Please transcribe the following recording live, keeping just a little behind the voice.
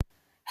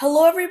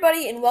Hello,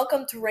 everybody, and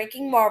welcome to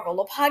Ranking Marvel,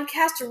 a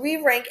podcast where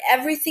we rank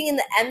everything in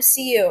the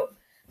MCU.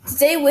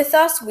 Today with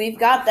us, we've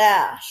got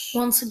Dash.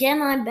 Once again,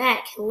 I'm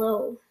back.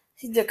 Hello.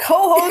 He's the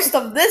co-host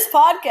of this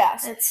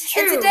podcast. That's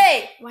true. And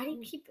today... Why do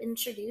you keep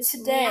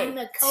introducing me? I'm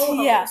the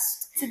co-host. Yeah,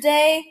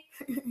 today,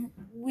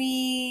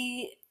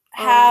 we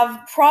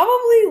have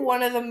probably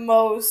one of the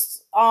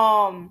most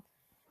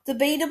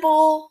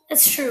debatable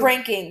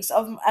rankings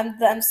of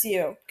the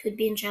MCU. Could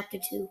be in Chapter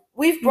 2.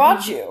 We've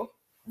brought you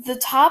the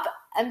top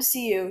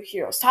MCU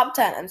heroes, top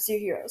 10 MCU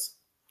heroes.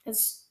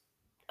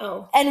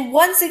 And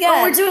once again...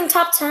 Oh, we're doing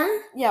top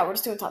 10? Yeah, we're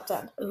just doing top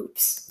 10.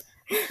 Oops.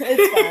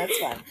 It's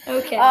fine.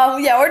 Okay.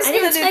 Yeah, we're just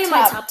going to do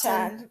my top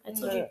 10. I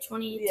told you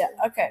 28. Yeah,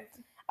 okay.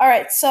 All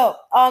right, so,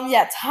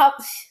 top...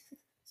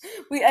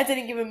 I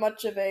didn't give it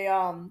much of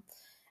a,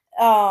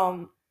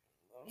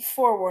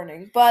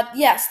 forewarning. But,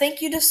 yes,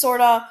 thank you to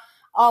Sorta.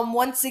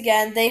 Once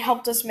again, they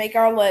helped us make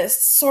our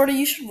list. Sorta,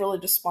 you should really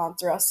just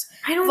sponsor us.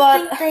 I don't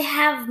think they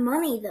have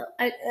money, though.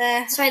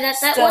 Sorry, that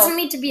wasn't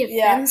meant to be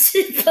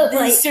offensive. Yeah.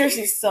 But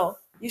seriously, still,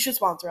 you should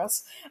sponsor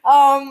us.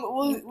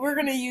 We're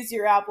gonna use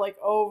your app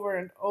over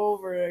and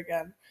over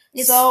again.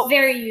 It's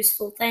very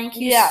useful. Thank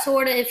you,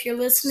 Sorta, if you're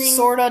listening.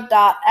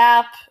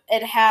 Sorta.app.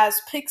 It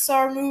has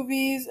Pixar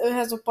movies. It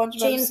has a bunch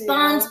of James MCU.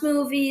 Bond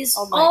movies.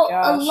 Oh my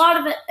gosh. A lot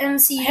of it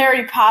MCU.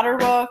 Harry Potter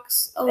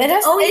books.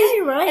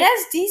 You're right. It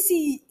has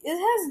DC. It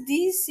has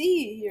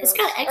DC heroes. It's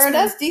got X-Men. Or it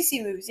has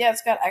DC movies. Yeah,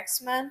 it's got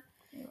X-Men.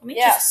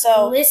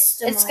 List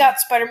them it's got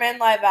Spider-Man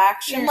live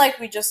action like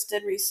we just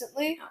did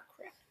recently. Oh,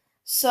 crap.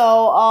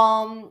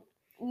 So,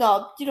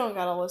 no, you don't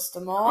gotta list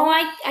them all.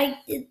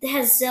 It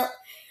has Zelda.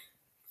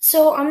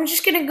 So I'm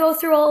just going to go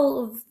through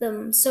all of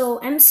them. So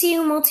MCU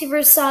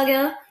Multiverse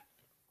Saga,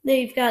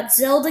 they've got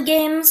Zelda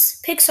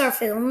games, Pixar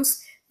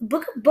films,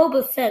 Book of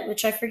Boba Fett,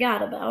 which I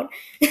forgot about,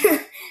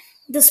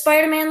 the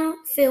Spider-Man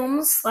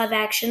films, live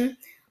action,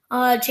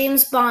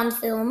 James Bond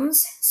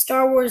films,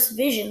 Star Wars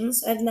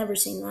Visions, I've never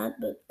seen that,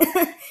 but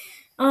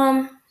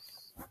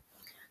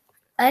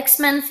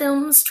X-Men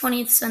films,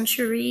 20th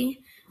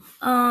Century,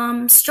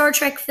 Star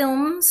Trek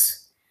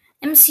films,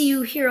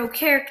 MCU hero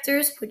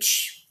characters,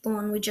 which... the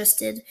one we just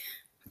did,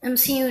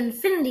 MCU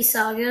Infinity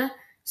Saga,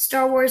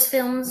 Star Wars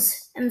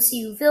films,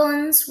 MCU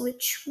villains,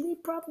 which we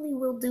probably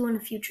will do in a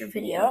future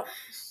video.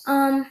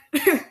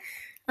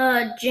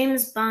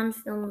 James Bond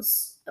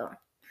films,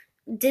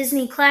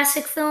 Disney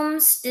classic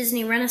films,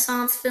 Disney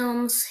Renaissance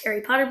films,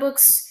 Harry Potter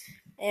books,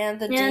 and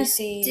the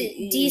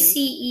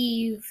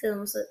DCEU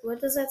films.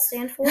 What does that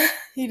stand for?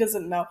 He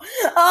doesn't know.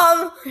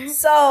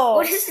 So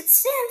what does it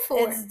stand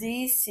for? It's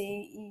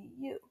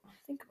DCEU.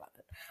 Think about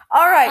it.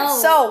 All right,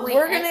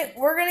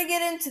 we're gonna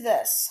get into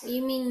this.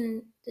 You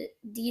mean the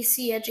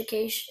DC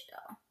education?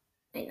 Oh,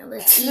 wait, no,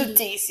 that's the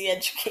DC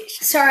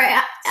education. Sorry,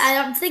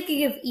 I'm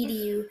thinking of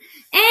EDU.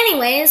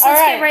 Anyways,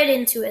 let's get right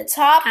into it.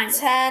 Top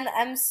 10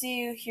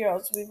 MCU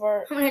heroes. I'm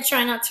gonna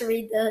try not to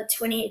read the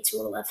 28 to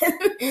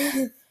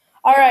 11.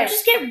 All right,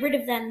 just get rid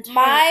of them.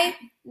 My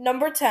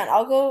number 10.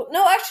 I'll go.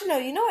 No, actually, no.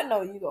 You know what?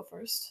 No, you go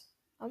first.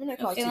 I'm gonna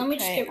cause you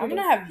pain. I'm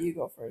gonna have you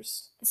go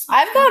first.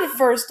 I've gone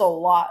first a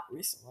lot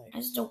recently. I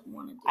just don't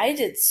want to. I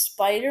did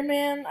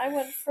Spider-Man. I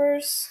went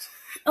first.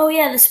 Oh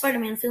yeah, the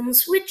Spider-Man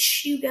films,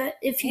 which you got.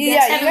 If you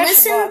guys haven't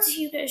listened,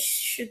 you guys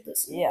should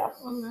listen. Yeah,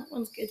 that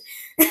one's good.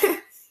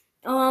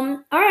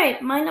 All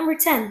right, my number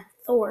 10,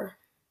 Thor.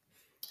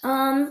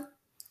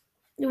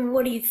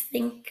 What do you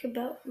think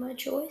about my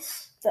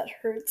choice? That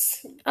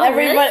hurts. Oh,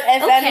 really?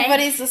 If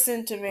anybody's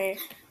listened to me,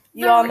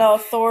 you all know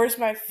Thor's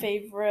my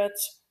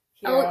favorite.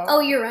 Oh,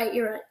 you're right.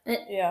 Yeah.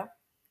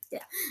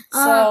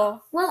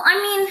 Well, I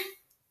mean,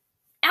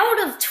 out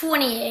of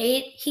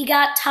 28, he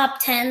got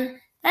top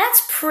 10.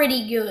 That's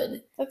pretty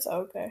good. That's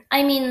okay.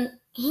 I mean,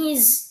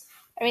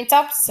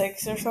 top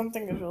 6 or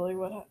something is really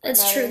what happens.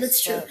 That's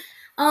true.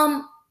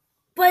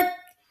 But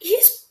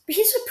he's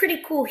a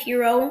pretty cool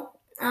hero.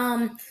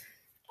 He's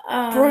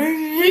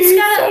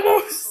got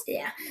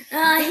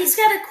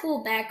a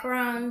cool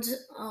background.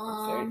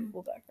 Very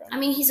cool background. I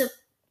mean, he's an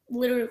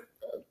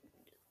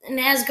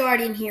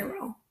Asgardian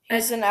hero.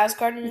 He's an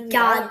Asgardian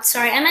God.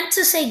 Sorry, I meant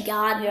to say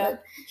God. Yeah,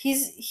 but...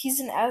 he's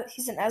an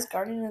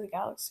Asgardian of the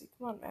galaxy.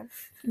 Come on, man.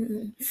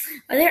 Mm-hmm.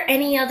 Are there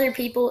any other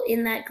people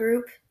in that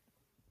group?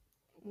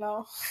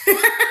 No.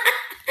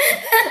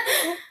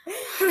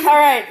 All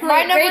right,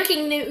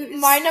 breaking news.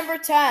 My number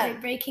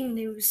 10. Breaking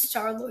news: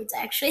 Star-Lord's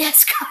actually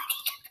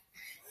Asgardian.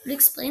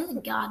 Explain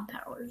the God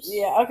powers.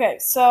 Yeah. Okay.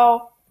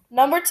 So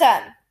number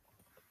 10,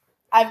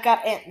 I've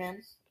got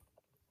Ant-Man.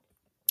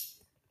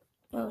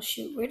 Oh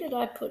shoot! Where did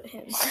I put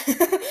him? I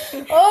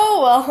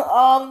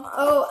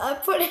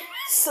put him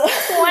 21.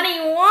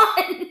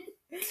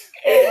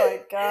 Oh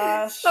my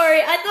gosh!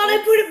 Sorry, I thought I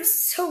put him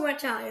so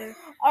much higher.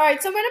 All right,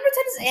 so my number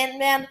 10 is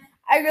Ant-Man.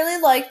 I really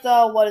like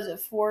the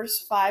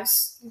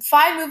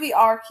 5 movie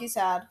arc he's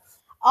had.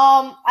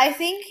 I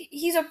think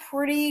he's a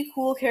pretty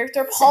cool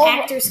character.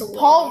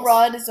 Paul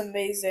Rudd is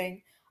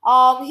amazing.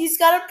 He's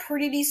got a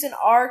pretty decent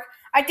arc.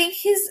 I think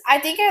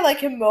I like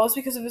him most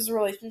because of his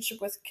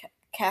relationship with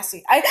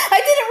Cassie. I did it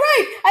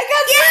right. I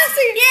got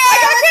Cassie. Yeah, I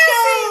got Cassie.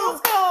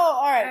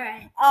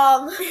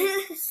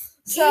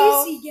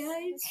 So Casey,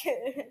 guys.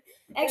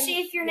 Actually,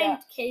 if you're named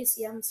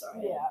Casey, I'm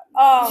sorry.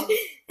 Yeah.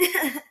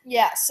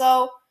 Yeah.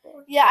 So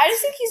yeah, I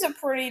just think he's a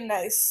pretty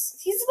nice.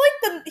 He's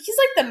like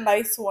the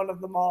nice one of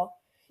them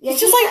all. Yeah,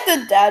 he's just like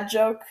the dad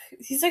joke.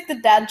 He's like the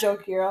dad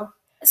joke hero.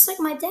 It's like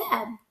my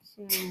dad.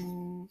 He's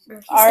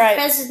all the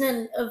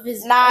president of the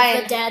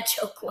dad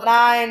joke club.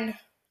 9.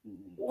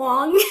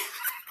 Wong.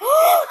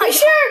 We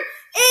shared.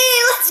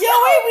 Hey, let's go.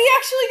 Wait, we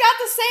actually got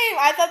the same.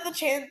 I thought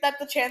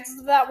the chances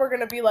of that were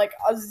gonna be like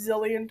a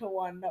zillion to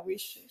 1 that we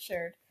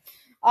shared.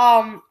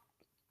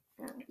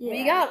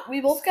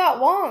 We both got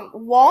Wong.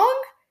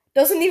 Wong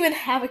doesn't even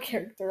have a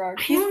character arc.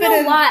 I don't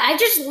know why. I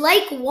just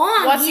like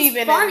Wong. What's He's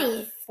been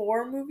funny. In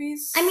 4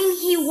 movies? I mean,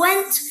 he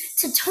went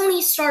to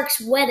Tony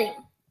Stark's wedding.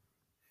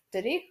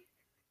 Did he?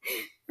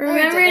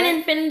 Remember in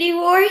Infinity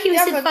War, he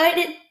was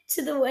invited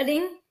to the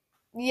wedding?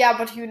 Yeah,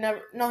 but he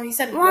never. No, he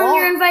said Wong,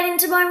 you're invited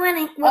to my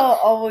wedding.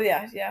 Well,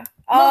 yeah.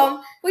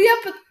 Well, yeah,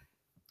 but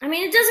I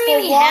mean, it doesn't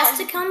mean he has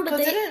to come. But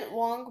didn't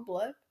Wong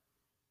blip?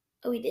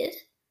 Oh, he did.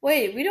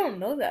 Wait, we don't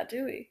know that,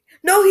 do we?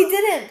 No, he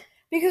didn't.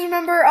 Because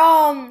remember,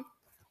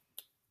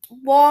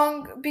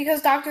 Wong,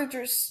 because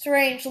Doctor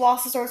Strange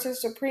lost the Sorcerer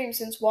Supreme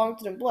since Wong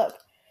didn't blip.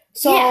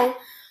 So. Yeah.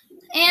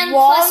 And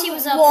plus, he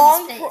was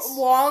up in space.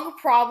 Wong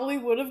probably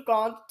would have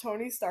gone to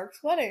Tony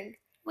Stark's wedding.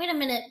 Wait a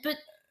minute, but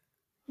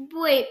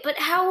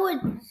how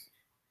would?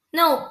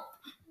 No,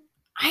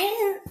 I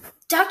didn't.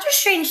 Doctor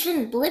Strange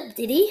didn't blip,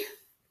 did he?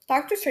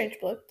 Doctor Strange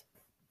blipped.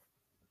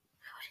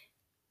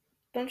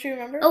 Don't you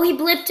remember? Oh, he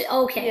blipped.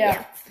 Okay,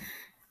 yeah.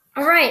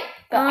 All right.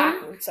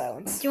 Awkward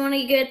silence. Do you want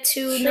to get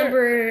to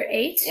number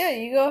 8? Yeah,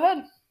 you go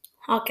ahead.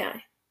 Hawkeye.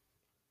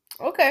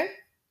 Okay.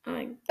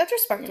 That's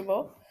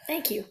respectable.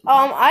 Thank you.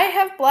 I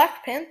have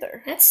Black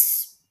Panther.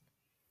 That's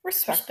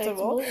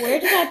respectable. Where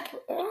did I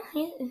put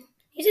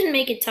he didn't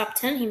make it top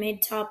 10, he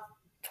made top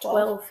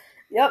 12.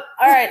 Yep.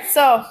 Alright,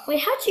 so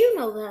wait, how'd you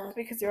know that?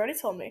 Because you already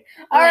told me.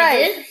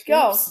 Alright,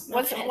 go.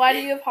 Okay. Why do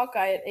you have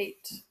Hawkeye at 8?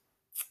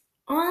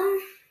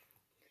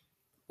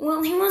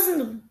 Well, he wasn't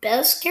the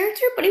best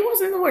character, but he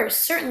wasn't the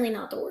worst. Certainly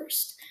not the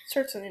worst.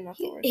 Certainly not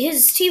the worst.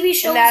 His TV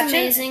show was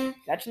amazing.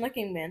 Imagine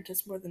liking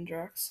Mantis more than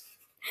Drax.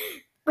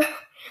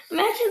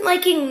 Imagine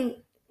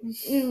liking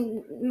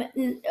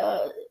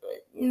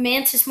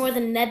Mantis more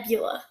than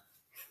Nebula.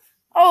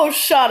 Oh,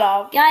 shut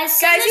up. Guys,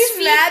 he's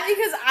mad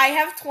because I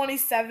have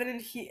 27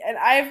 and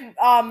I have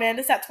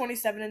Mantis at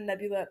 27 and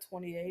Nebula at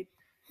 28.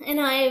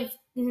 And I have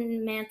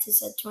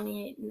Mantis at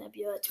 28 and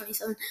Nebula at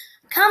 27.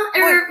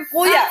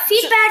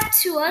 Feedback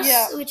to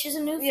us, which is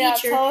a new feature. Yeah,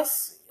 tell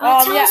us.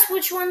 Tell us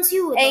which ones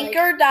you would like.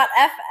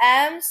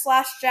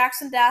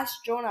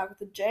 Anchor.fm/Jackson-Jonak with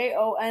the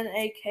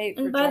JONAK.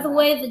 And by the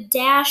way, the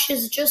dash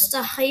is just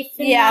a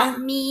hyphen, not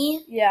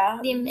me. Yeah.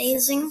 The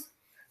amazing.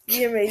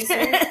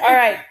 All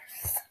right.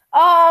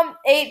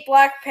 8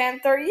 Black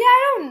Panther. Yeah,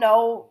 I don't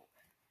know.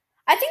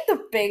 I think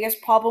the biggest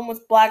problem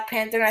with Black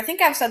Panther, and I think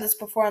I've said this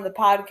before on the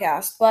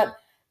podcast, but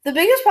the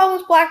biggest problem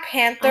with Black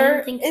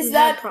Panther is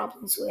that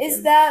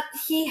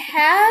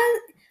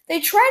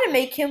they try to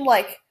make him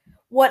like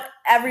what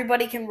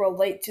everybody can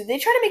relate to. They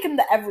try to make him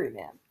the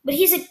everyman. But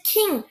he's a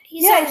king.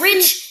 He's a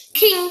rich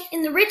king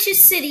in the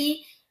richest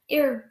city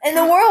in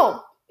the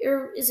world.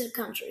 Or is it a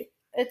country?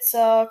 It's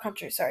a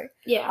country, sorry.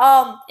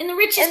 Yeah. In the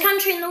richest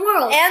country in the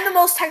world. And the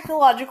most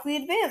technologically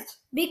advanced.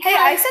 Hey,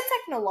 I said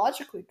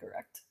technologically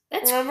correct.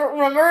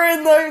 Remember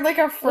in our first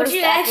episode? What did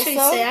you actually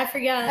say? I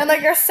forgot. And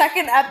our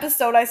second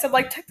episode, I said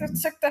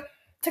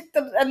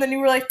and then you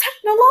were like,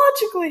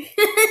 technologically.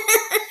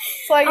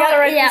 So I got it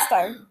right this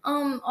time.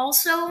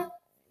 Also,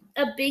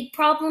 a big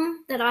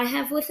problem that I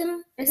have with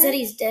him is that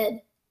he's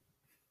dead.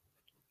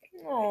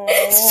 Oh,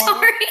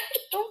 sorry.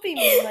 Don't be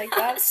mean like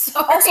that.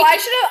 Sorry. Also, I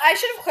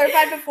should have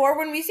clarified before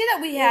when we say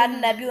that we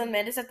had Nebula and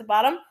Mantis at the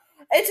bottom.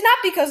 It's not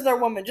because they're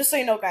women. Just so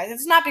you know, guys,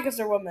 it's not because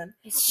they're women.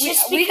 It's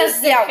just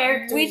because their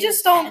characters. We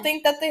just don't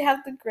think that they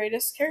have the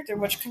greatest character.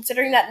 Which,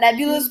 considering that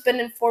Nebula's been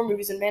in 4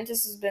 movies and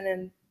Mantis has been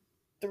in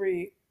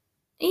 3.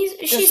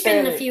 She's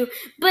been in a few,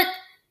 but.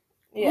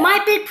 Yeah. My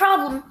big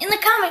problem, in the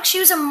comics, she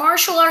was a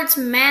martial arts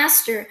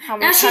master.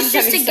 Now she's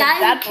just a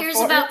guy who cares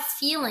about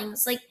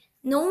feelings. Like,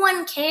 no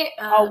one cares.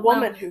 A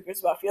woman who cares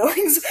about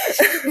feelings.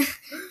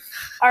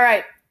 All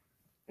right.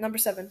 Number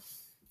 7.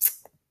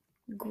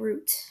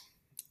 Groot.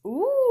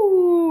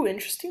 Ooh,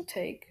 interesting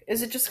take.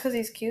 Is it just because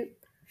he's cute?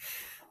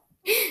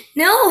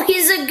 No,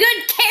 he's a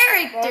good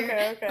character.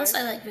 Okay. Plus,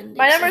 I like Vin Diesel.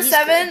 My number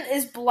 7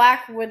 is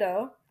Black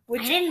Widow.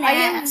 Which I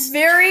am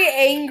very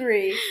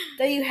angry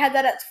that you had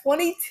that at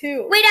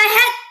 22. Wait,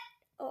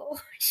 oh,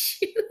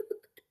 shoot.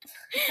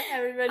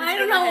 I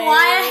don't know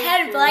why I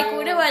had Black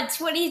Widow at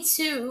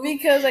 22.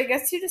 Because I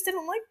guess you just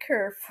didn't like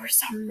her for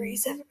some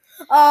reason.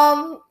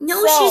 No,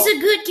 she's a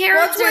good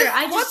character.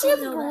 What's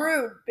with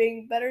Groot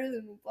being better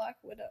than Black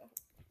Widow?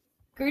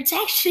 Groot's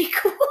actually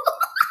cool.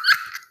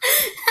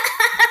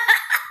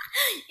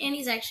 And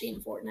he's actually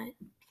in Fortnite.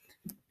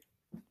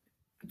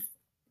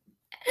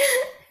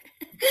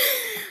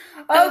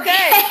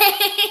 Okay.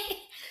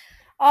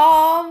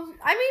 I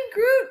mean,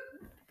 Groot.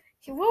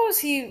 What was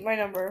he? My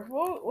number.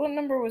 What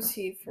number was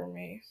he for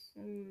me?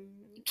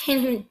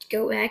 Can't even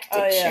go back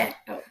to check.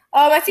 Yeah.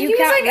 I think he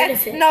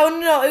was like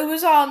no. It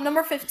was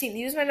number 15.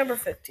 He was my number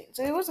 15,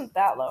 so he wasn't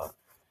that low.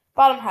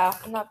 Bottom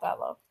half, but not that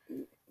low.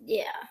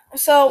 Yeah.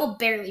 So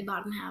barely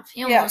bottom half.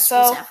 He almost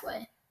was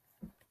halfway.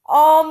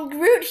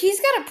 Groot, he's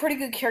got a pretty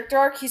good character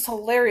arc. He's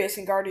hilarious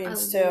in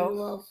Guardians 2. I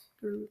love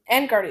Groot.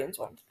 And Guardians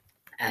 1.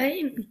 I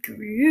am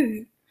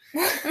Groot.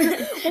 Watch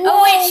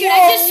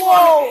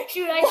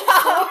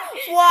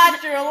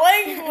your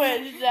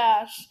language,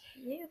 Dash.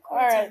 Yeah,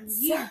 alright.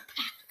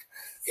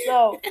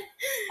 So,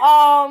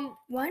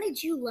 why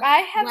did you like I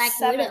have Black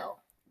 7. Widow?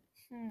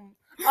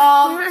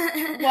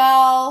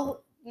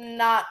 Well,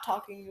 not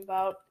talking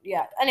about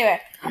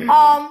anyway.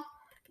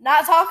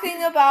 Not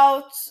talking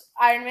about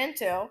Iron Man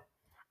 2.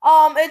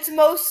 It's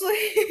mostly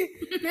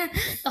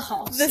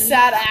the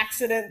sad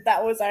accident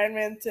that was Iron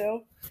Man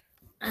 2.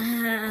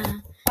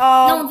 No,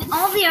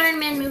 all the Iron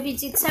Man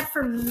movies except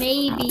for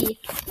maybe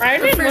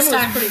Iron Man 1 was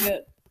pretty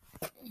good.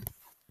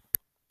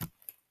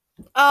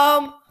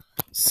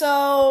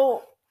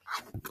 So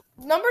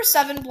number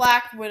 7,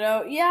 Black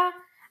Widow. Yeah,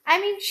 I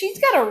mean she's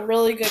got a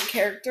really good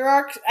character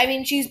arc. I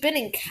mean she's been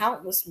in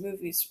countless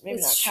movies.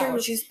 Maybe not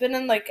countless. She's been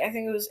in I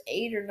think it was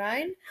 8 or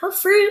 9. Her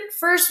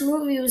first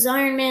movie was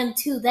Iron Man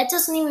 2. That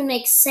doesn't even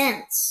make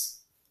sense.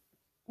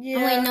 Yeah.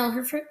 Oh, wait, no,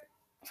 her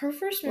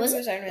first movie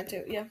was Iron Man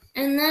 2, yeah.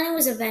 And then it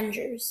was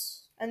Avengers.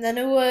 And then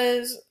it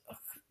was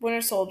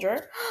Winter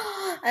Soldier.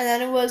 And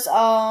then it was,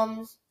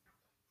 so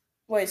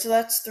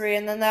that's 3.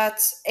 And then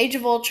that's Age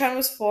of Ultron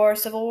was 4.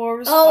 Civil War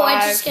was 5. I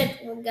just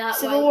got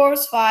Civil War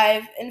was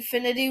 5.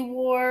 Infinity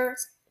War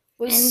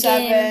was Endgame.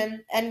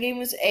 7. Endgame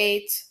was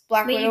 8.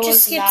 Black Widow you was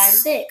just 9.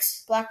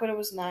 6. Black Widow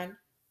was 9.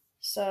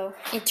 So.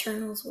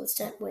 Eternals was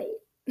 10. Wait.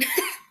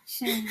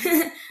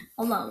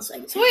 Hold on a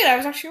second. So wait, I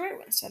was actually right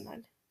when I said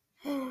 9.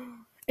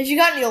 If you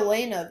got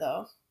Yelena,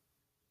 though,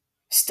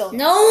 still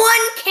no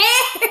one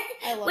cares.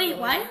 I love Wait, Yelena.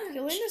 why?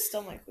 Yelena's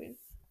still my queen.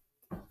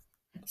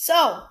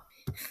 So,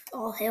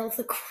 all hail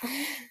the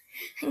queen.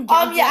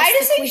 I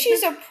just think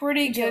she's a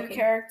pretty good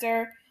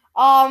character.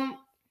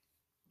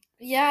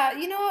 Yeah,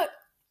 you know what?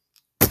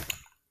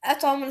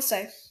 That's all I'm gonna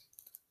say.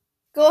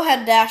 Go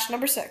ahead, Dash.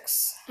 Number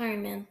 6.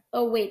 Iron Man.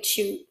 Oh wait,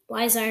 shoot.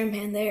 Why is Iron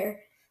Man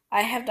there?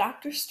 I have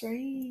Doctor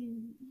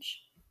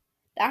Strange.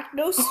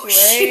 Doctor Strange. Oh,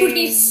 shoot,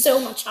 he's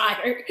so much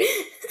higher.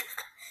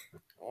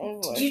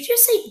 Did you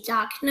just say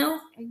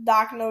Docno?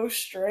 Doctor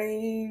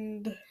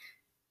Strange.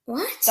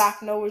 What?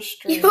 Doctor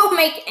Strange. You don't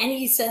make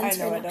any sense. I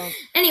know, I don't.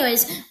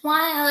 Anyways,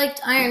 why I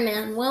liked Iron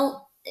Man?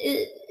 Well,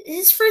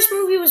 his first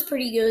movie was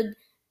pretty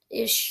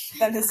good-ish.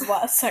 Then his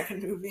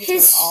second movie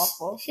was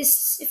awful.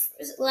 His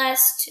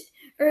last 2.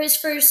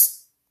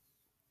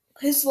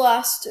 His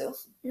last 2.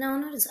 No,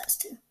 not his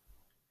last 2.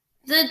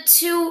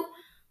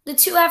 The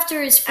 2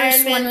 after his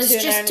first one was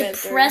just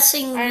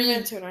depressingly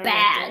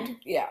bad.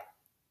 Yeah.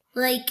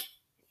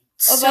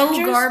 So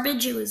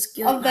garbage, it was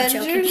good.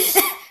 Avengers?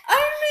 Iron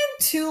Man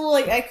 2,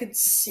 I could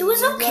see. It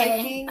was okay.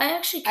 Liking. I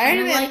actually kind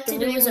of liked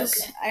it. It was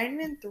okay. Iron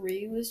Man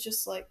 3 was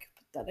just,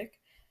 pathetic.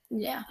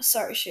 Yeah.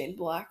 Sorry, Shane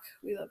Black.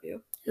 We love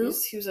you. Who?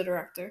 He was a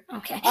director.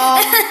 Okay.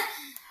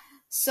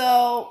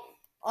 So,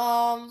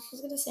 I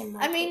was gonna say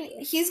more. I mean,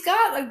 he's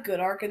got a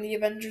good arc in the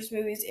Avengers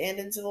movies and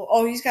in Civil.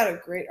 Oh, he's got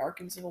a great arc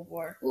in Civil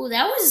War. Ooh,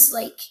 that was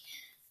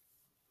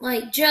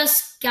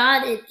just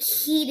got it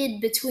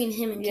heated between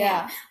him and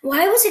Cap.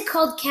 Why was it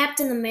called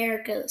Captain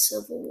America: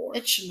 Civil War?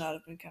 It should not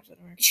have been Captain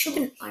America. It should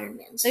have been Iron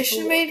Man. They should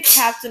have made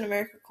Captain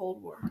America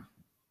Cold War.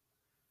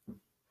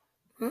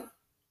 Huh?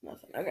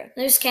 Nothing. Okay.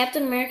 There's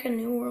Captain America: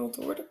 New World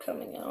Order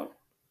coming out.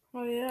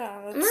 Oh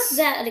yeah. I'm not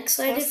that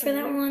excited for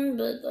that one,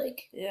 but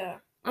yeah.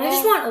 I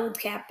just want old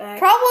Cap back.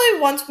 Probably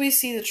once we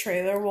see the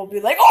trailer, we'll be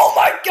like, "Oh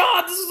my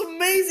god, this is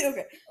amazing!"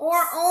 Okay. Or,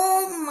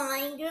 "Oh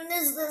my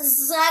goodness,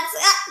 this sucks."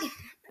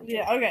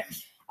 Yeah. Okay.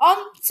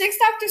 6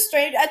 Doctor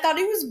Strange. I thought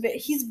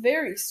he's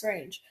very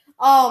strange.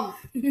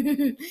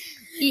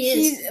 He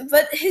is.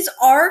 But his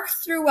arc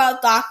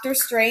throughout Doctor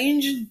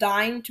Strange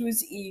dying to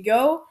his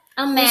ego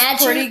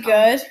was pretty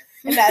good.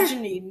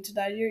 Imagine needing to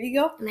die to your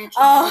ego.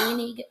 Imagine having an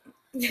ego.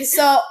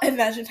 So,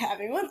 imagine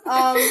having one.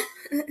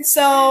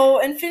 So,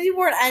 Infinity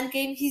War and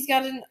Endgame, he's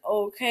got an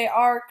okay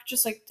arc.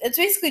 It's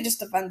basically just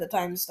defend the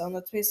Time Stone.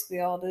 That's basically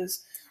all it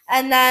is.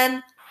 And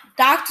then,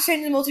 Doctor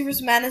Strange and the Multiverse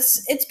of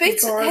Madness,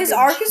 his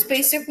arc is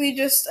basically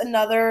just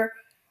another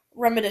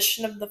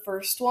rendition of the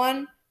first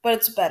one, but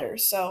it's better.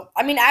 So,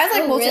 I mean, I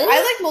like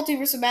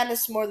Multiverse of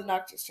Madness more than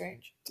Doctor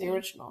Strange, the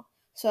original.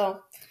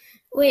 So,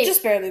 wait,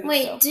 just barely.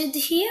 Did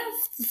he have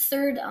the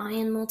third eye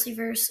in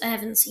Multiverse? I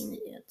haven't seen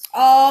it yet.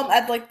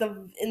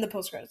 In the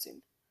post-credit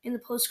scene. In the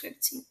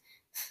post-credit scene.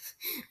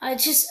 I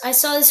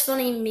saw this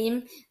funny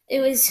meme. It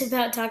was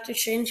about Doctor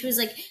Strange. It was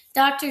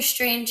Doctor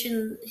Strange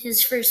in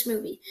his first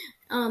movie.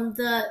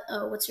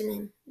 What's her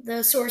name?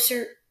 The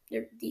sorcerer,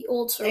 the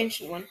old sorcerer.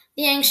 Ancient one.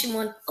 The ancient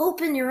one.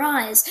 Open your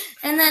eyes.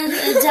 And then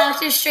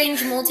Doctor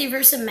Strange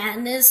Multiverse of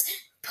Madness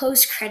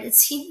post-credit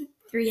scene.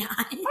 3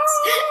 eyes.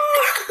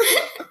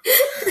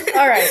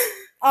 All right.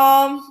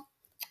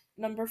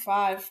 Number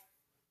 5.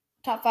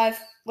 Top 5.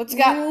 What's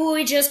got? Ooh,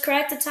 we just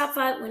cracked the top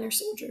 5. Winter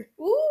Soldier.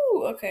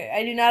 Ooh, okay.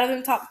 I do not have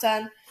him top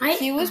 10.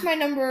 He was my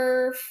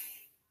number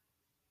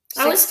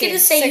 16. I was going to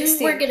say 16.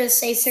 You were going to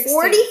say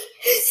 40?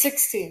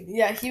 16.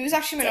 Yeah, he was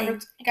actually my number...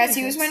 Guys,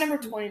 he was my number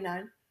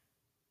 29.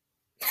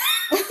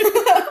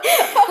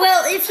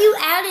 Well, if you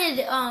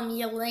added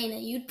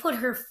Yelena, you'd put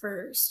her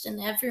first, and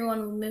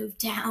everyone would move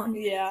down.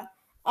 Yeah.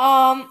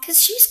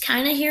 Because she's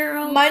kind of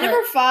hero. My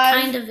number 5.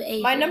 Kind of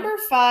a. My number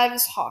 5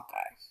 is Hawkeye.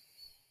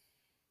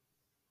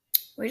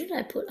 Where did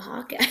I put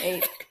Hawkeye?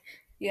 8.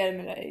 You had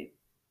him at 8.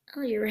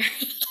 Oh, you're right.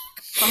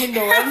 I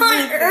know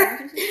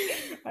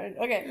everything.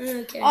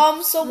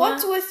 Okay. So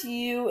what's with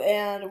you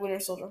and Winter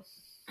Soldier?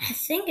 I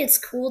think it's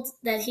cool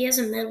that he has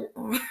a metal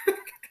arm. And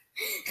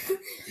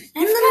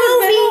the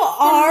metal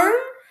arm?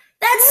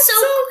 That's so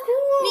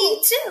cool.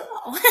 Me too.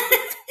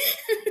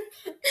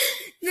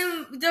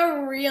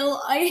 the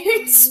real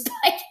Iron Spider.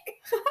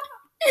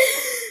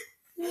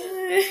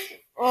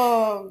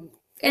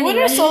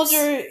 Winter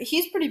Soldier,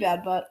 he's pretty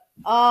bad butt.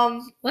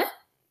 What?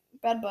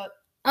 Bad butt.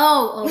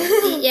 Oh,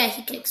 yeah,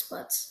 he kicks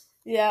butts.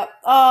 Yeah.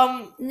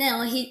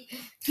 No, he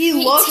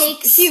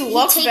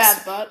looks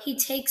bad butt. He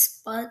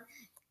takes butt,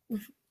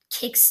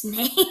 kicks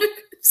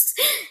names,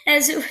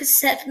 as it was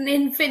said in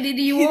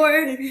Infinity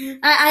War.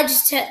 I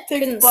just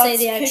couldn't say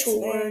the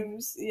actual word.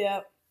 Names.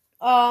 Yeah.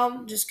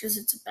 Just because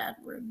it's a bad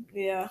word.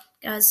 Yeah.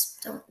 Guys,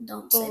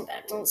 don't say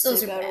bad words.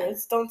 Those are bad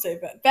words. Don't say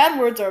bad. Bad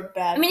words are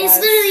bad. I mean, it's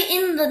literally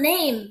in the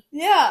name.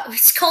 Yeah.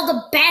 It's called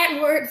a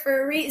bad word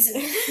for a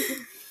reason.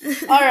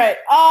 All right.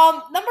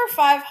 Number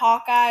 5,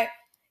 Hawkeye.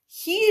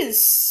 He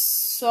is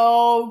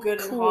so good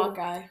in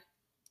Hawkeye.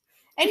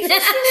 And he's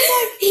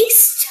really he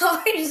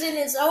stars in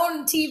his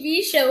own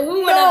TV show.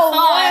 Who would have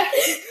thought?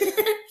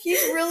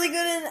 He's really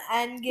good in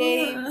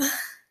Endgame.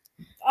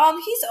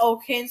 He's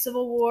okay in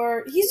Civil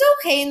War. He's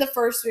okay in the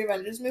first 3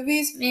 Avengers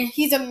movies.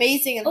 He's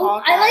amazing in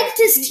Hawkeye. I liked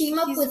his team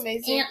up with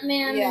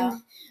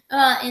Ant-Man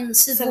in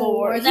Civil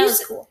War. That was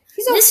cool.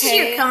 This is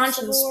your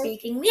conscience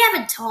speaking. We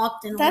haven't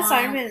talked in a while. That's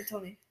Iron Man and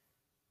Tony.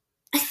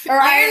 Or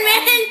Iron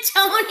Man and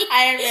Tony.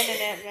 Iron Man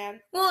and Ant-Man.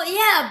 Well,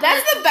 yeah, but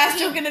that's the best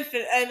joke in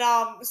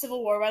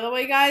Civil War, by the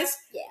way, guys.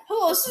 Yeah.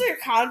 Hello, this is your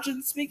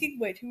conscience speaking.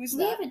 Wait, who is that?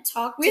 We haven't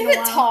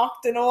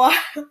talked in a while.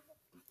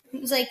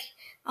 It was like,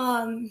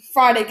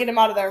 Friday, get him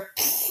out of there.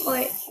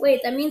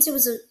 Wait, that means it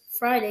was a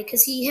Friday,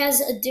 because he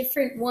has a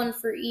different one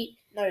for each.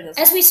 No, he doesn't.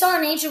 As we saw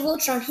in Age of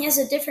Ultron, he has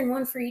a different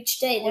one for each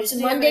day. There's a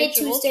Monday,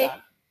 Tuesday.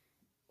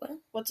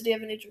 What did he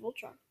have in Age of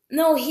Ultron?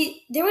 No,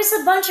 there was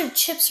a bunch of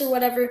chips or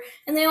whatever,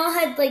 and they all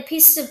had like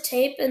pieces of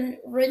tape, and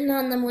written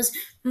on them was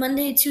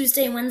Monday,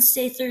 Tuesday,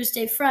 Wednesday,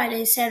 Thursday,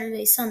 Friday,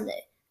 Saturday,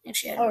 Sunday.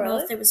 Actually, I don't know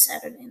if there was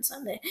Saturday and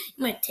Sunday.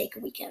 You might take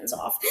weekends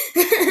off.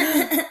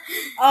 It's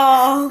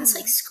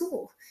like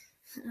school.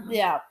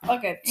 Yeah.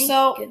 Okay. Thank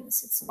so,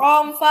 goodness it's 5.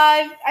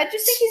 I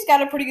just think he's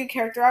got a pretty good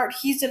character art.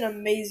 He's an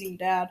amazing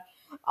dad.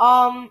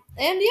 And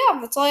yeah,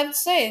 that's all I have to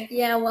say.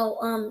 Yeah.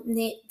 Well,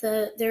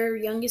 their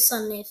youngest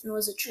son Nathan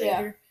was a traitor.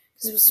 Yeah.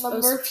 It was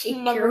supposed to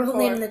be a girl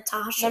named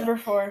Natasha. Number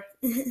 4.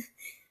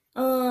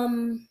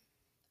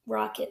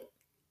 Rocket.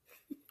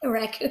 A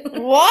raccoon.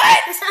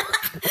 What?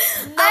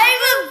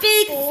 I'm a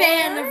big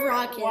fan of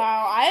Rocket.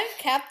 Wow, I have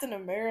Captain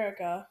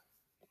America.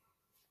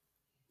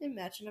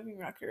 Imagine having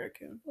Rocket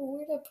Raccoon. Well,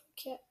 where'd I put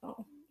Cat?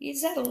 Oh,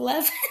 he's at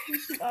 11.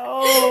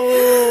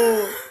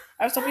 Oh.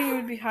 I was hoping he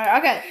would be higher.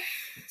 Okay.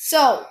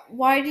 So,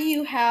 why do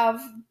you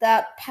have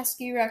that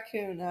pesky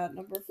raccoon at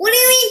number 4? What do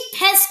you mean,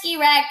 pesky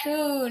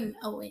raccoon?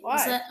 Oh, wait. Why?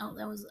 Was that? Oh,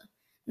 that was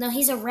No,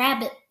 he's a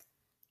rabbit.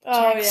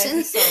 Oh,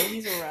 Jackson. yeah.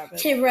 He's a rabbit.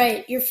 Okay,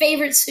 right. Your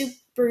favorite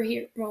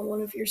superhero, well,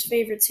 one of your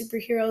favorite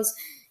superheroes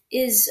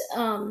is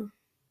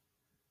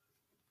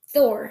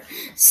Thor.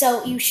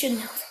 So, you should know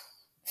that.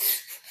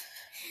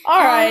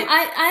 All right.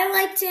 I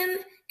liked him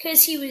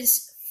because he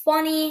was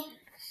funny.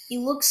 He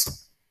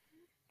looks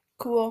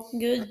cool.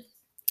 Good.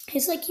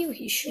 He's like you.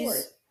 He's short.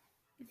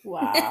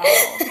 Wow.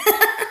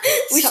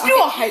 We should do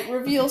a height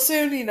reveal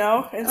soon,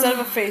 instead of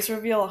a face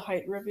reveal, a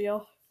height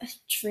reveal. A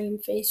dream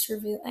face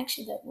reveal.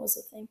 Actually, that was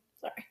a thing.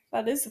 Sorry.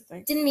 That is a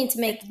thing. Didn't mean to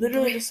make... It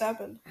literally just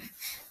happened.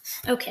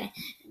 Okay.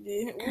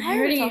 Yeah, I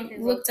already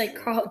looked like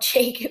Carl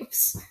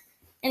Jacobs.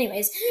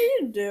 Anyways.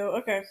 You do.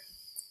 Okay.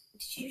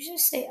 Did you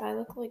just say I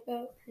look like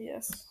that?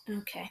 Yes.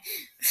 Okay.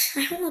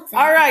 I don't look that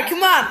All right, bad.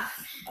 come on.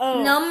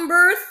 Oh.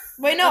 Number...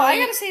 Wait, no, I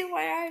gotta say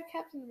why I have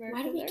Captain America.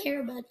 Why do we care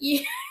about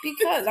you?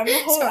 Because I'm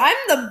the host. I'm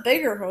the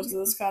bigger host of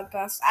this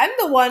podcast. I'm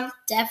the one.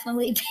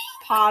 Definitely.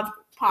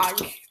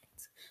 Podcast.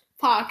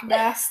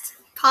 Podcast.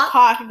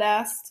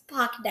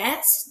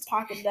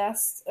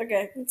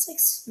 Okay. It's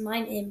like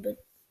my name, but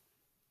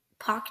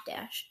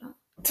Dash. Oh.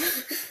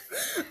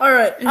 All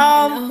right.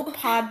 No.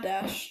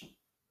 Poddash.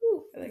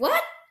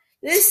 What?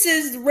 This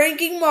is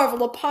Ranking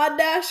Marvel, a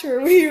Poddash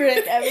where we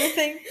rank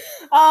everything.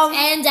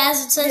 And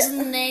as it says in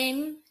the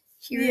name,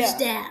 here's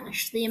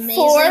Dash, the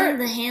amazing,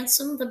 the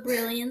handsome, the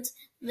brilliant,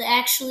 the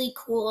actually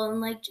cool,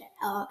 unlike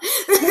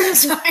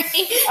sorry.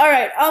 All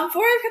right.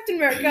 For Captain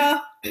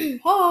America.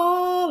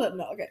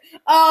 No, okay.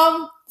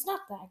 It's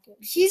not that good.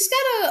 He's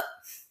got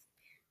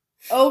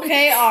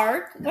Okay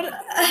arc. What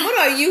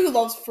about you who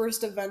loves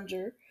First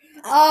Avenger?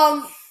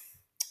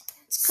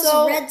 It's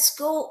because Red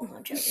Skull. No,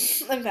 I'm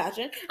joking.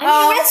 Imagine.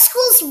 Red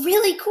Skull's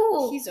really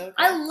cool. He's okay.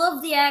 I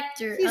love the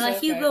actor, okay.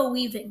 Hugo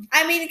Weaving.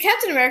 I mean,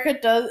 Captain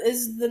America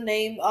is the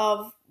name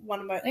of one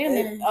of my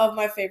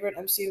favorite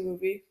MCU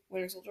movie,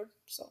 Winter Soldier.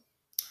 So,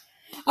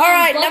 all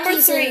right, number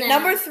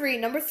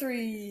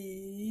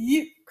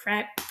three.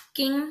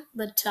 Cracking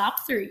the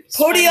top 3.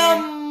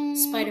 Podium.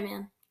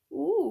 Spider-Man.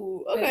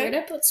 Ooh, okay. Wait, where'd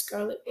I put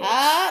Scarlet Witch?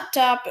 Hot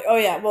topic. Oh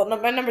yeah, well,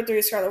 my number 3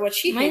 is Scarlet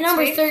Witch. My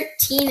number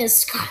 13 is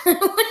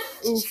Scarlet Witch.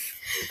 Oof.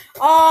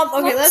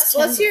 Okay,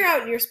 let's hear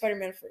out your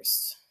Spider-Man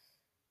first.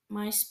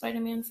 My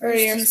Spider-Man first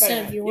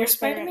instead of your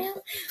Spider-Man?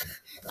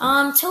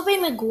 Tobey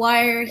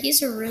Maguire,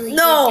 he's a really good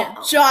guy.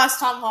 No, just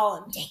Tom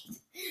Holland.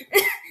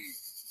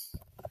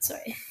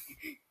 Sorry.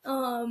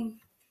 Tom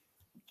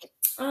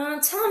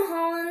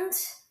Holland,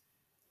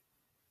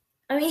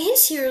 I mean,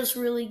 his hero's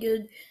really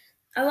good.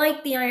 I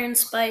like the Iron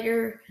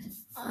Spider.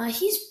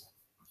 He's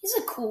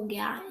a cool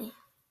guy.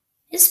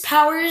 His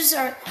powers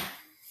are...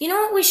 You know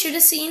what we should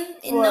have seen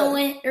in No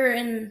Way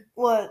Home?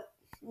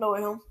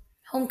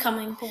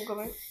 Homecoming.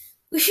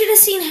 We should have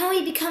seen how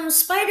he becomes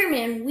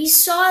Spider-Man. We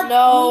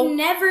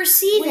never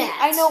see that.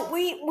 I know.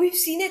 We've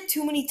seen it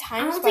too many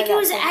times. I don't think it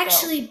was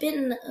actually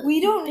bitten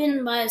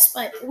by a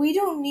spider. We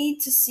don't need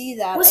to see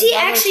that. Was he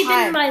actually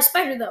bitten by a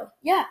spider though?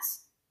 Yes.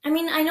 I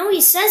mean, I know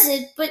he says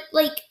it, but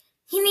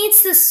he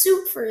needs the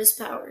suit for his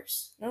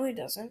powers. No, he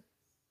doesn't.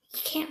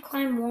 He can't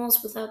climb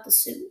walls without the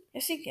suit.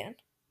 Yes, he can.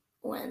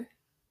 When?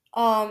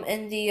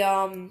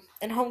 In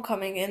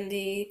Homecoming, when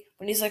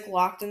he's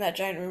locked in that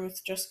giant room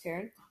with just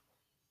Karen.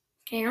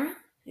 Karen?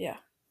 Yeah.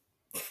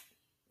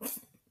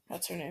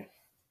 That's her name.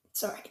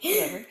 Sorry.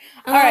 Whatever.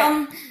 All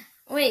right.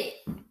 Wait.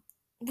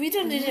 We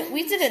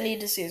didn't need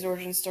to see his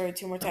origin story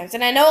 2 more times,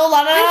 and I know a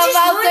lot of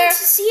out there.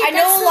 I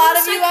know a lot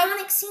of you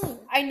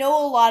I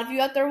know a lot of you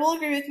out there will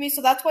agree with me,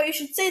 so that's why you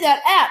should say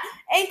that at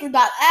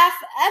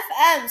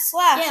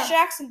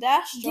anchor.fm/Jackson-.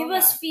 Give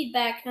us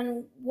feedback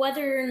on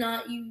whether or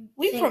not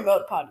we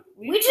promote pod.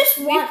 We just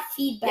want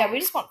feedback. Yeah,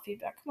 we just want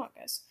feedback. Come on,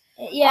 guys.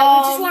 Yeah,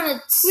 we just want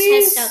to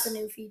test out the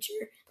new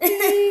feature.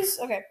 Please.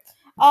 Okay.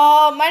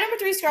 My number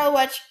 3 Scarlet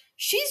Witch.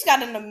 She's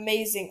got an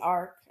amazing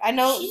arc. I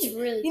know. She's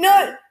really. You know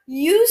what?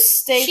 You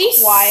stay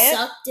quiet. She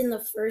sucked in the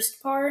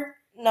first part.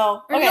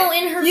 No. Or no,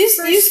 in her you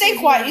stay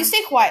quiet. You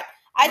stay quiet.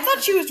 I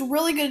thought she was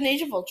really good in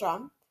Age of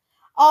Ultron.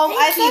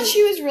 I thought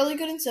she was really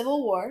good in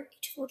Civil War.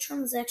 Age of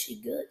Ultron was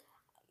actually good.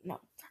 No.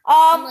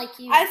 Unlike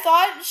you. I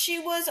thought she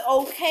was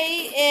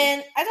okay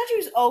in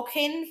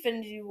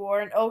Infinity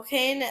War and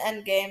okay in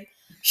Endgame.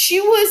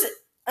 She was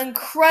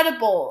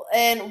incredible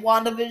in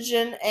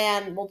WandaVision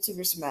and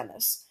Multiverse of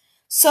Madness.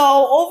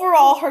 So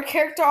overall, her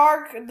character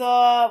arc,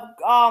 the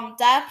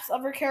depth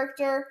of her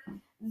character,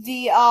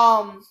 the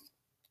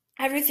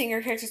everything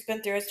her character's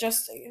been through is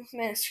just,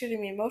 man, it's getting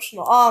me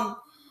emotional.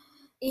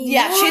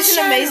 Yeah, she's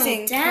an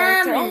amazing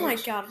character. Oh my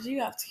god,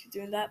 you have to keep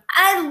doing that.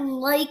 I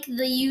like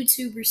the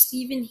YouTuber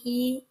Stephen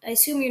He. I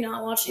assume you're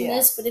not watching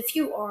this, but if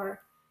you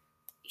are,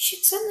 you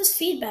should send us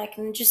feedback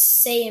and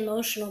just say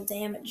emotional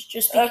damage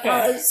just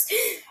because.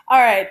 Okay. All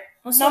right.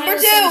 Also, Number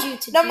two.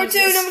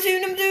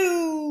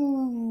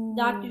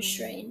 Doctor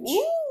Strange.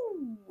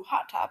 Ooh,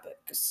 hot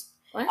topics.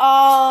 What?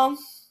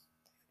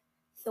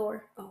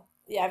 Thor. Oh.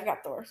 Yeah, I've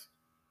got Thor.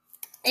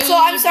 Hey, so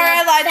I'm sorry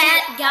I lied to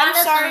you.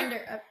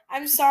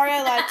 I'm sorry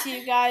I lied to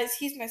you guys.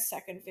 He's my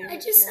second favorite. I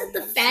just said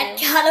the fat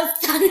god of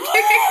thunder.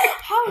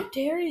 How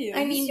dare you?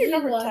 I mean, he's your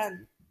number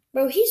 10.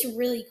 Bro, he's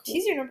really cool.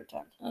 He's your number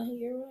 10. Oh,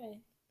 you're right.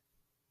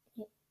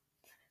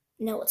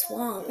 No, it's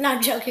Wong.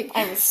 Not joking.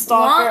 I'm a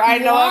stalker. I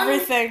know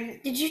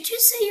everything. Did you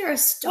just say you're a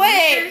stalker?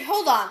 Wait,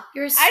 hold on.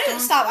 You're a stalker. I didn't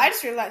stop. I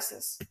just realized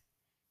this.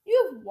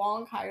 You have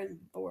Wong higher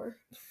than Thor.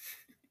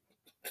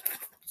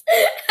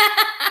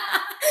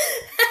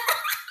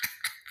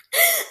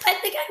 I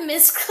think I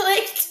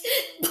misclicked,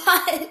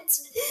 but...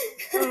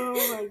 Oh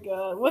my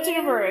god. What's your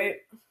number 8?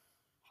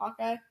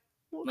 Hawkeye?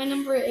 My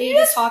number 8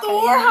 is Hawkeye.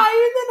 Thor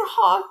higher than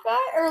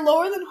Hawkeye? Or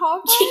lower than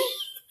Hawkeye?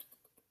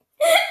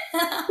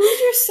 Who's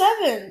your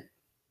 7?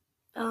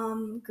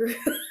 Groot.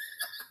 You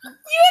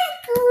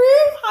have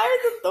Groot higher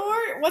than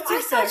Thor? What's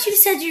your 6? I thought you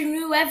said you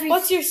knew everything.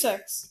 What's your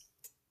 6?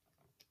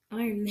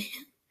 Iron Man.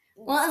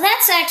 Well,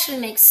 that actually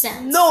makes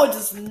sense. No, it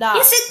does not.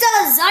 Yes, it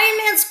does. Iron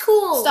Man's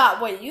cool.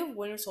 Stop. Wait, you have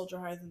Winter Soldier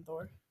higher than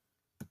Thor.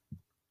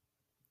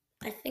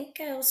 I think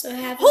I also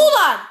have... Hold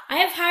on! I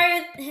have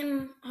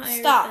him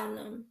higher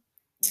than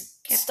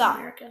Captain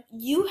America.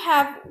 You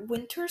have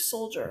Winter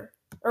Soldier.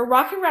 Or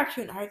Rocket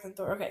Raccoon higher than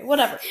Thor. Okay,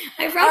 whatever.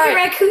 I have Rocket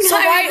Raccoon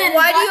higher than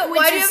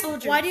Winter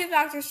Soldier. Why do you have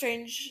Doctor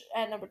Strange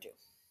at number 2?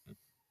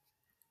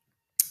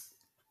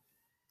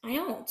 I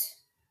don't.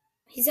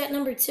 He's at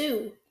number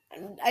 2.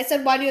 I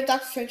said, why do you have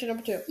Doctor Strange at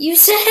number 2? You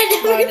said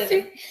number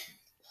 3.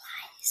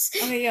 Lies.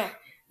 Okay, go.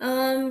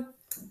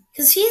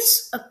 Because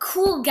he's a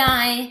cool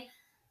guy,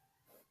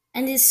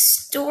 and his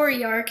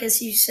story arc,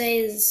 as you say,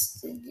 it's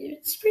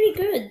pretty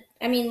good.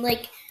 I mean,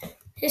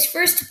 his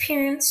first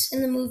appearance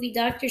in the movie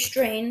Doctor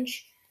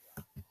Strange,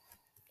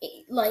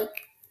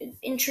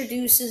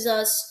 introduces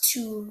us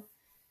to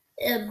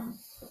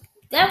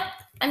that.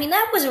 I mean,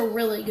 that was a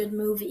really good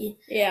movie.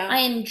 Yeah. I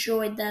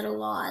enjoyed that a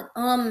lot.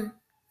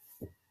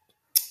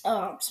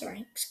 Oh,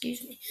 sorry.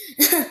 Excuse me.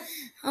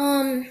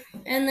 And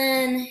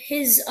then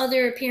his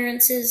other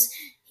appearances,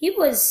 he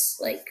was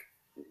like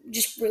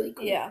just really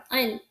cool. Yeah.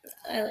 I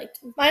liked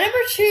him. My number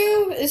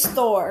 2 is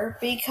Thor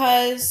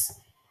because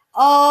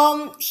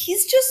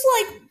he's just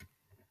like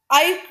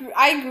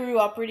I grew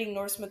up reading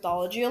Norse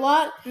mythology a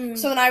lot.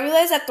 So when I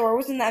realized that Thor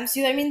was in the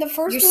MCU, I mean the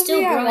first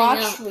movie I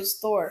watched was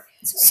Thor.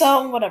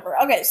 So whatever.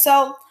 Okay,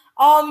 so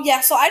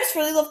so I just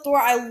really love Thor.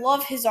 I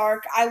love his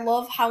arc. I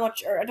love how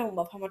much, or I don't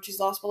love how much he's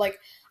lost, but like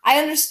I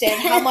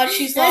understand how much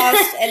he's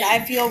lost, and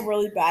I feel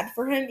really bad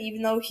for him,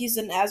 even though he's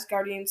an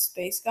Asgardian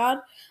space god.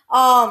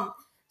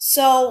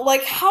 So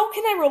like, how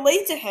can I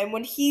relate to him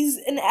when he's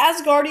an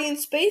Asgardian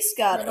space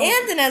god and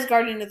an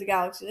Asgardian of the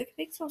galaxy? That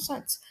makes no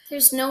sense.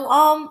 There's no.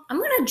 I'm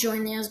gonna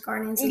join the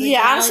Asgardians of the galaxy.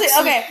 Yeah, honestly,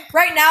 okay.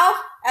 Right now,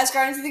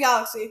 Asgardians of the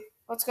galaxy.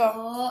 Let's go.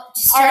 Oh, it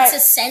starts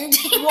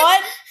ascending.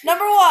 What?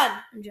 Number 1.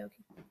 I'm joking.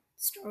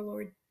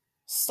 Star-Lord.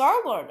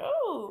 Star-Lord.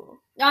 Oh.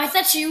 No, I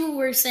thought you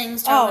were saying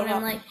Star-Lord. No.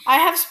 I'm like, I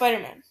have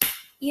Spider-Man.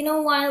 You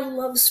know why I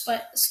love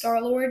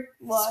Star-Lord?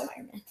 Why?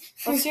 Spider-Man.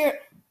 Let's hear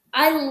it.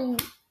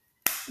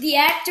 The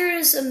actor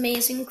is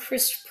amazing,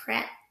 Chris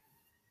Pratt.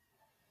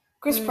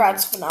 Chris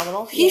Pratt's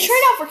phenomenal. He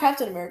tried out for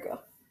Captain America.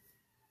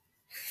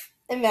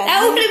 Imagine.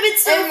 That would have been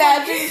so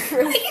Imagine fun.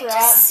 Chris I could Pratt.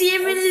 just see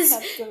him in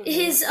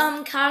his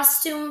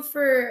costume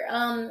for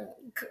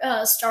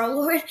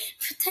Star-Lord,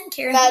 but then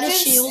carrying the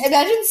shield.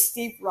 Imagine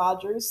Steve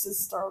Rogers as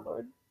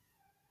Star-Lord.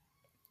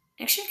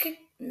 Actually,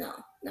 no.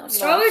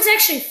 Star-Lord's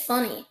actually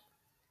funny.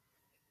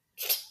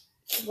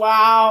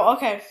 Wow.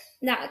 Okay.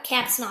 No,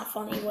 Cap's not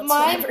funny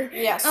whatsoever.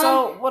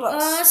 So what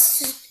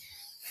else?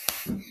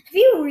 Have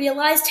you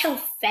realized how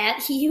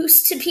fat he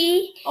used to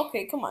be?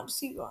 Okay, come on, just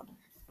keep going.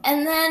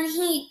 And then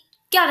he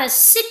got a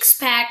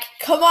 6-pack.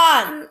 Come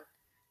on.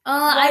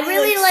 I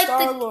really like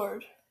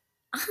Star-Lord.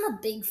 I'm a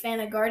big fan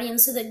of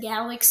Guardians of the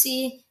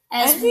Galaxy.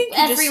 As I think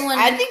you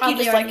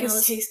just like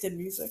his taste in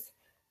music.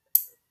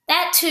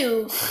 That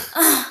too.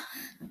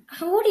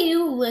 What do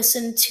you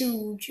listen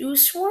to,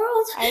 Juice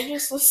WRLD? I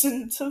just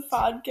listen to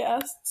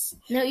podcasts.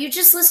 No, you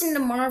just listen to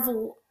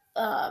Marvel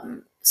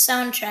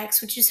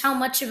soundtracks, which is how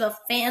much of a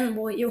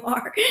fanboy you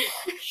are.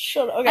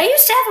 Shut up. Okay. I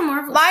used to have a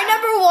Marvel. My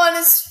number 1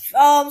 is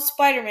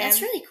Spider-Man.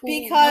 That's really cool.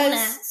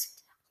 Because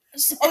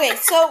okay,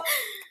 so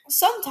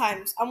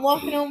sometimes I'm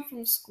walking home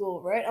from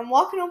school, right? And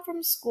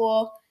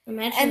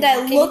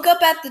I look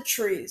up at the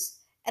trees,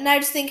 and I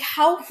just think,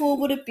 how cool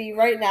would it be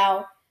right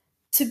now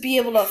to be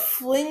able to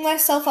fling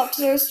myself up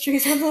to those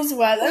trees on those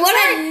webs? What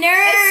a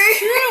nerd! It's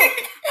true.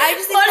 I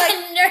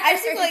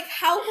just think like,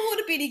 how cool would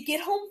it be to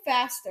get home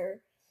faster,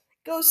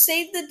 go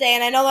save the day,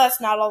 and I know that's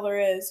not all there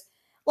is.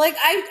 Like,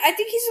 I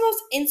think he's the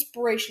most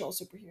inspirational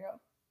superhero.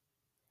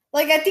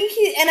 Like, I think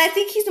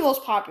he's the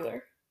most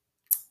popular.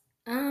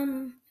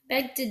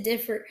 Beg to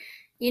differ.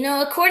 You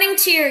know, according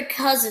to your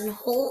cousin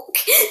Hulk.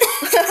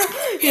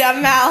 Yeah,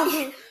 Mal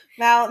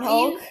and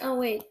Hulk. Oh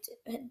wait,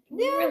 did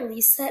we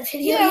release that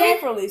video yet? Yeah,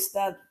 we released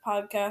that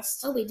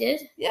podcast. Oh, we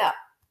did? Yeah.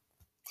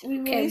 We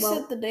released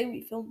it the day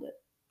we filmed it.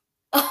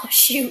 Oh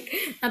shoot,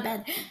 my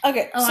bad.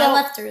 Okay, so I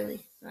left early.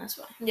 That's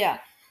why. Yeah.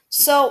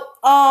 So,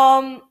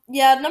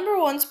 number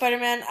 1,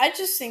 Spider-Man. I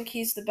just think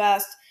he's the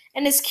best.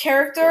 And his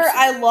character,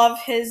 I love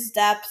his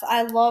depth.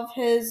 I love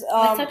his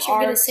I thought you were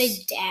going to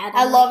say dad.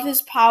 I love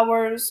his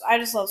powers. I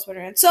just love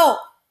Spider-Man. So,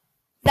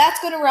 that's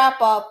going to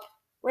wrap up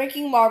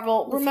Ranking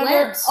Marvel.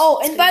 Remember,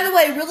 and by the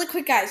way, really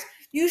quick, guys,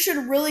 you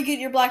should really get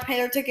your Black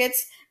Panther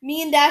tickets.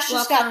 Me and Dash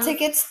just got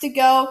tickets to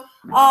go.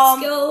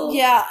 Let's go.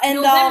 Yeah,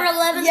 and November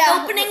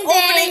 11th,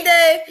 opening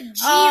day.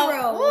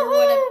 Giro. Or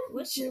whatever.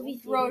 What's movie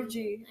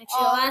G. Actually,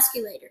 I'll ask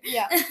you later.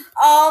 Yeah.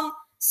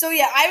 So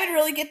yeah, I would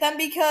really get them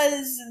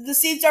because the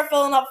seats are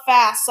filling up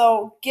fast.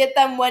 So get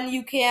them when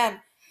you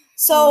can.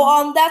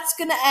 So that's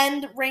gonna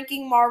end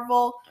Ranking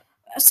Marvel.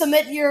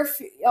 Submit your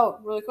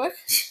really quick.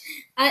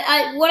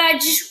 What I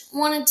just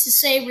wanted to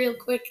say real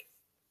quick,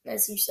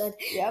 as you said.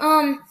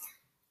 Yeah.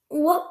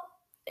 What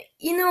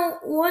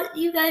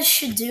you guys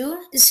should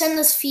do is send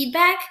us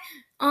feedback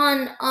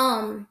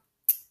on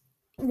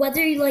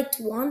whether you liked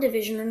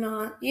WandaVision or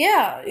not.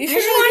 Yeah, I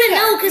just want to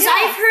know because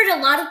I've heard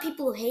a lot of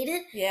people hate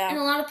it, and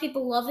a lot of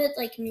people love it,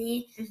 like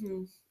me.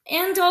 Mm-hmm.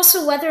 And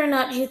also whether or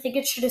not you think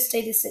it should have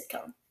stayed a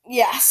sitcom.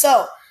 Yeah.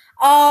 So,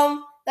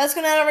 that's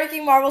gonna end up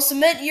Ranking Marvel.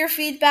 Submit your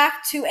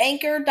feedback to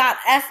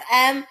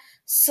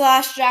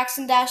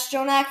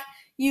anchor.fm/Jackson-Jonak.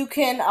 You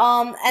can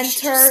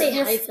enter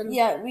hyphen.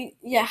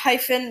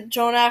 hyphen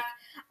Jonak.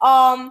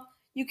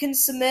 You can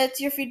submit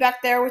your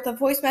feedback there with a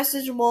voice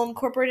message, and we'll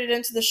incorporate it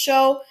into the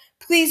show.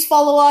 Please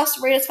follow us.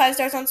 Rate us 5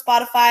 stars on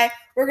Spotify.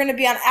 We're going to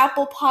be on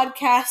Apple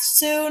Podcasts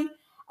soon.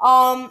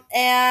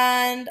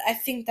 And I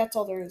think that's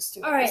all there is to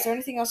it. All right. Is there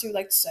anything else you would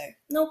like to say?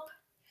 Nope.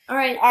 All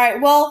right.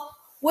 Well,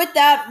 with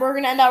that, we're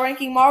going to end out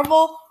Ranking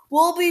Marvel.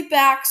 We'll be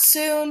back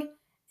soon,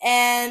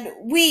 and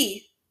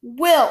we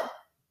will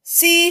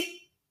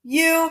see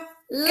you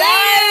Later!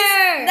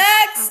 Guys,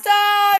 next time!